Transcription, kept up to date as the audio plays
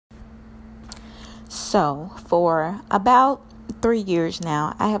So, for about 3 years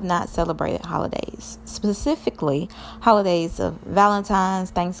now, I have not celebrated holidays, specifically holidays of Valentine's,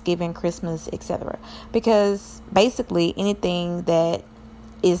 Thanksgiving, Christmas, etc. Because basically anything that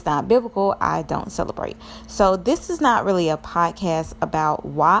is not biblical, I don't celebrate. So this is not really a podcast about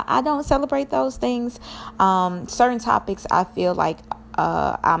why I don't celebrate those things. Certain topics I feel like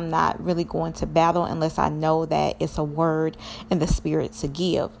I'm not really going to battle unless I know that it's a word in the spirit to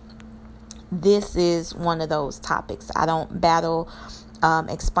give. This is one of those topics. I don't battle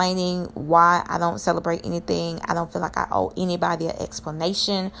explaining why I don't celebrate anything. I don't feel like I owe anybody an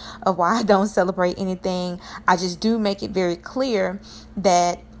explanation of why I don't celebrate anything. I just do make it very clear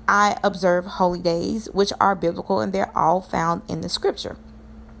that I observe holy days, which are biblical, and they're all found in the scripture.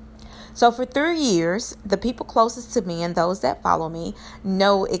 So for 3 years, the people closest to me and those that follow me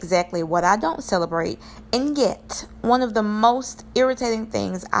know exactly what I don't celebrate. And yet, one of the most irritating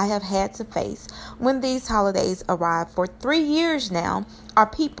things I have had to face when these holidays arrive for 3 years now are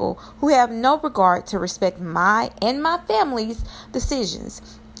people who have no regard to respect my and my family's decisions.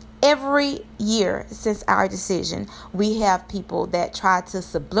 Every year since our decision, we have people that try to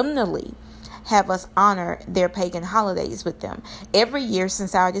subliminally have us honor their pagan holidays with them. Every year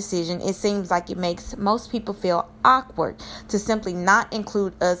since our decision, it seems like it makes most people feel awkward to simply not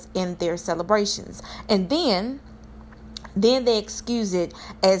include us in their celebrations. And then they excuse it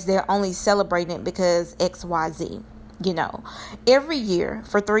as they're only celebrating it because XYZ. Every year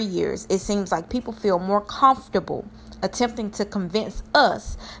for 3 years, it seems like people feel more comfortable attempting to convince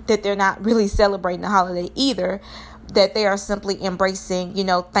us that they're not really celebrating the holiday either, that they are simply embracing,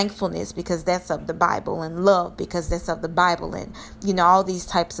 thankfulness because that's of the Bible, and love because that's of the Bible, and, all these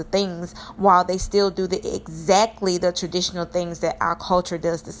types of things, while they still do exactly the traditional things that our culture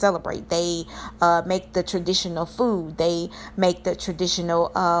does to celebrate. They make the traditional food. They make the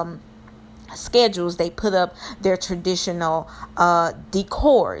traditional schedules. They put up their traditional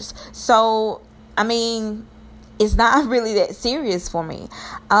decors. So, it's not really that serious for me.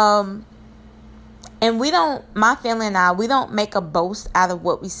 And my family and I, we don't make a boast out of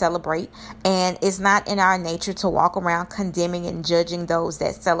what we celebrate. And it's not in our nature to walk around condemning and judging those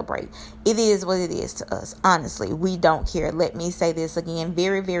that celebrate. It is what it is to us. Honestly, we don't care. Let me say this again,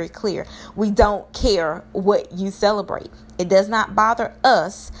 very, very clear. We don't care what you celebrate. It does not bother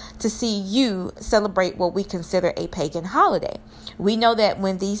us to see you celebrate what we consider a pagan holiday. We know that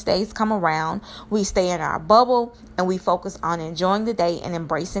when these days come around, we stay in our bubble and we focus on enjoying the day and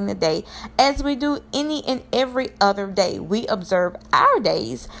embracing the day as we do any and every other day. We observe our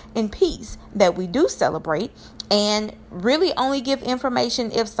days in peace that we do celebrate, and really only give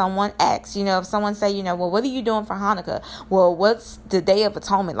information if someone asks. If someone say, well, what are you doing for Hanukkah? Well, what's the Day of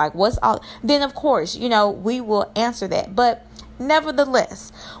Atonement? Like, what's all? Then, of course, we will answer that. But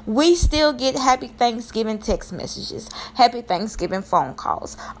nevertheless, we still get Happy Thanksgiving text messages, Happy Thanksgiving phone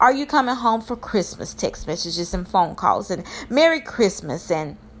calls. Are you coming home for Christmas? Text messages and phone calls, and Merry Christmas,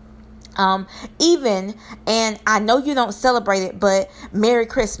 and and I know you don't celebrate it, but Merry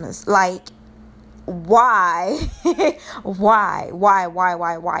Christmas. Like, why? Why?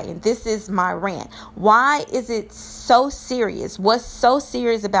 And this is my rant. Why is it so serious? What's so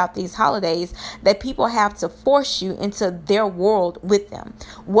serious about these holidays that people have to force you into their world with them?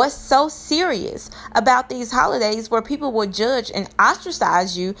 What's so serious about these holidays where people will judge and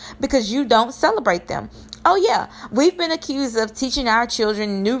ostracize you because you don't celebrate them? Oh yeah, we've been accused of teaching our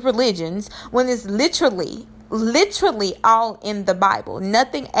children new religions when it's literally all in the Bible.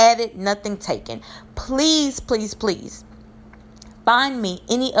 Nothing added, nothing taken. Please find me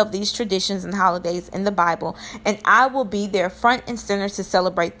any of these traditions and holidays in the Bible, and I will be there front and center to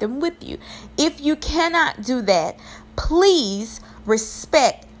celebrate them with you. If you cannot do that, please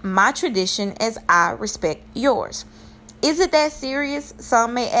respect my tradition as I respect yours. Is it that serious?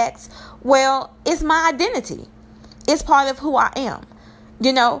 Some may ask. Well, it's my identity. It's part of who I am.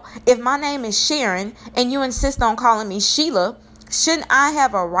 If my name is Sharon and you insist on calling me Sheila, shouldn't I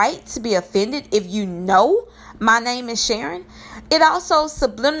have a right to be offended if you know my name is Sharon? It also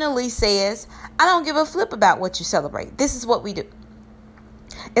subliminally says, I don't give a flip about what you celebrate. This is what we do.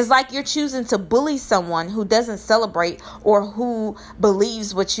 It's like you're choosing to bully someone who doesn't celebrate or who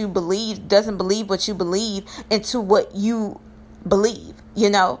believes what you believe, doesn't believe what you believe, into what you believe.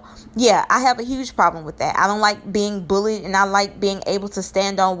 Yeah, I have a huge problem with that. I don't like being bullied, and I like being able to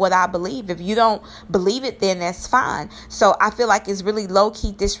stand on what I believe. If you don't believe it, then that's fine. So I feel like it's really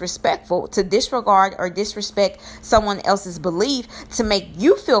low-key disrespectful to disregard or disrespect someone else's belief to make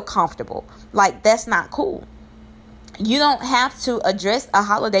you feel comfortable. Like, that's not cool. You don't have to address a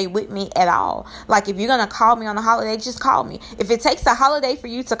holiday with me at all. Like, if you're going to call me on a holiday, just call me. If it takes a holiday for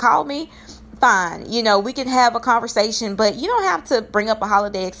you to call me, fine. We can have a conversation, but you don't have to bring up a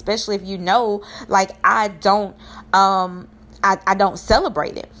holiday, especially if like I don't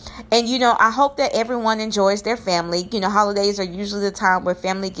celebrate it. And, I hope that everyone enjoys their family. Holidays are usually the time where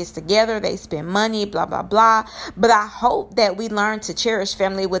family gets together, they spend money, blah, blah, blah. But I hope that we learn to cherish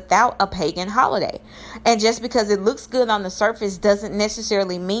family without a pagan holiday. And just because it looks good on the surface doesn't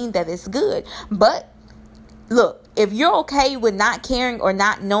necessarily mean that it's good. But look, if you're okay with not caring or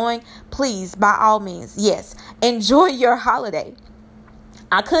not knowing, please, by all means, yes, enjoy your holiday.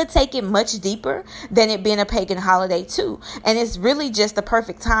 I could take it much deeper than it being a pagan holiday too. And it's really just the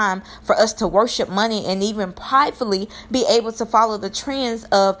perfect time for us to worship money and even pridefully be able to follow the trends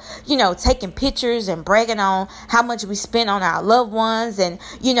of, taking pictures and bragging on how much we spend on our loved ones and,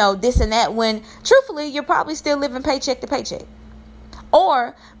 this and that, when truthfully, you're probably still living paycheck to paycheck.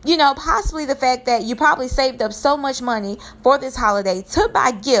 Or, possibly the fact that you probably saved up so much money for this holiday to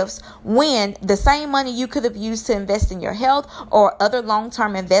buy gifts when the same money you could have used to invest in your health or other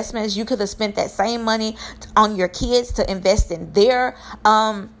long-term investments, you could have spent that same money on your kids to invest in their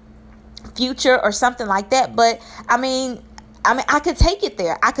future or something like that. But I mean, I could take it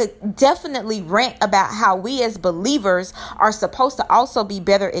there. I could definitely rant about how we as believers are supposed to also be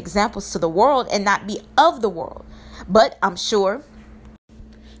better examples to the world and not be of the world. But I'm sure.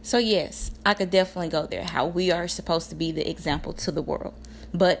 So yes, I could definitely go there, how we are supposed to be the example to the world.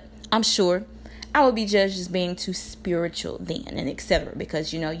 But I'm sure I would be judged as being too spiritual then and etc.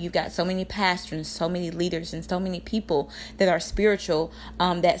 Because, you've got so many pastors, so many leaders and so many people that are spiritual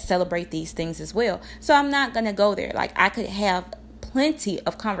that celebrate these things as well. So I'm not going to go there. Like I could have plenty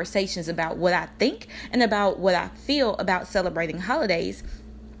of conversations about what I think and about what I feel about celebrating holidays,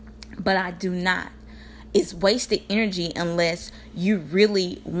 but I do not. It's wasted energy unless you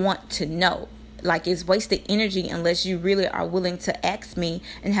really want to know. Like it's wasted energy unless you really are willing to ask me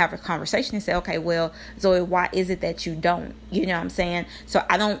and have a conversation and say, okay, well, Zoe, why is it that you don't? You know what I'm saying? So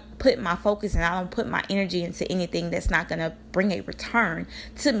I don't put my focus and I don't put my energy into anything that's not going to bring a return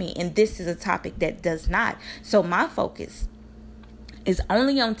to me. And this is a topic that does not. So my focus is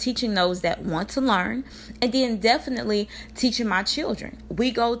only on teaching those that want to learn, and then definitely teaching my children.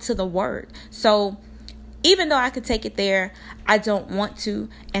 We go to the word. So even though I could take it there, I don't want to,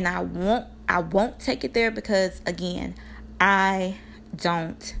 and I won't take it there because, again, I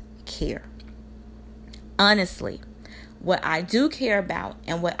don't care. Honestly, what I do care about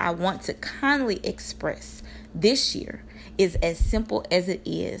and what I want to kindly express this year is as simple as it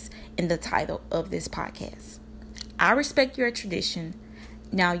is in the title of this podcast. I respect your tradition.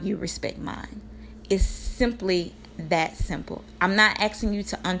 Now you respect mine. It's simply that simple. I'm not asking you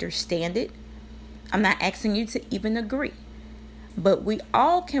to understand it. I'm not asking you to even agree, but we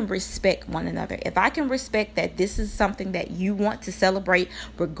all can respect one another. If I can respect that this is something that you want to celebrate,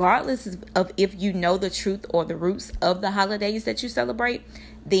 regardless of if you know the truth or the roots of the holidays that you celebrate,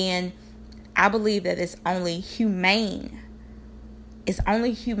 then I believe that it's only humane. It's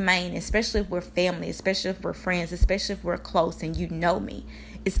only humane, especially if we're family, especially if we're friends, especially if we're close and you know me.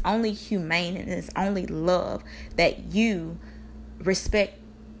 It's only humane and it's only love that you respect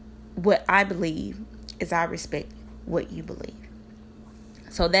what I believe is I respect what you believe.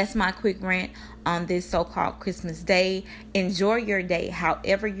 So that's my quick rant on this so-called Christmas day. Enjoy your day.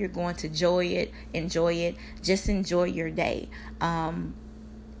 However you're going to enjoy it. Just enjoy your day.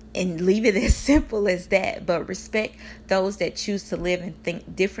 And leave it as simple as that. But respect those that choose to live and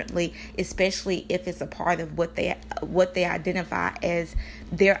think differently, especially if it's a part of what they identify as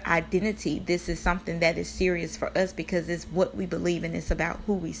their identity. This is something that is serious for us because it's what we believe and it's about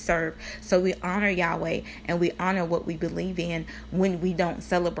who we serve. So we honor Yahweh and we honor what we believe in when we don't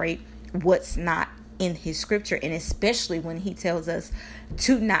celebrate what's not in his scripture, and especially when he tells us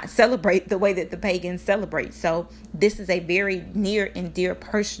to not celebrate the way that the pagans celebrate. So this is a very near and dear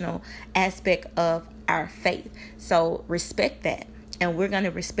personal aspect of our faith. So respect that, and we're going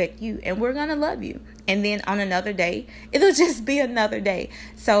to respect you, and we're going to love you. And then on another day, it'll just be another day.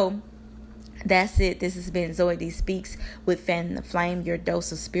 So that's it. This has been Zoe D Speaks with Fan the Flame, your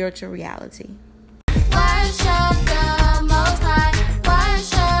dose of spiritual reality. Worship the Most High.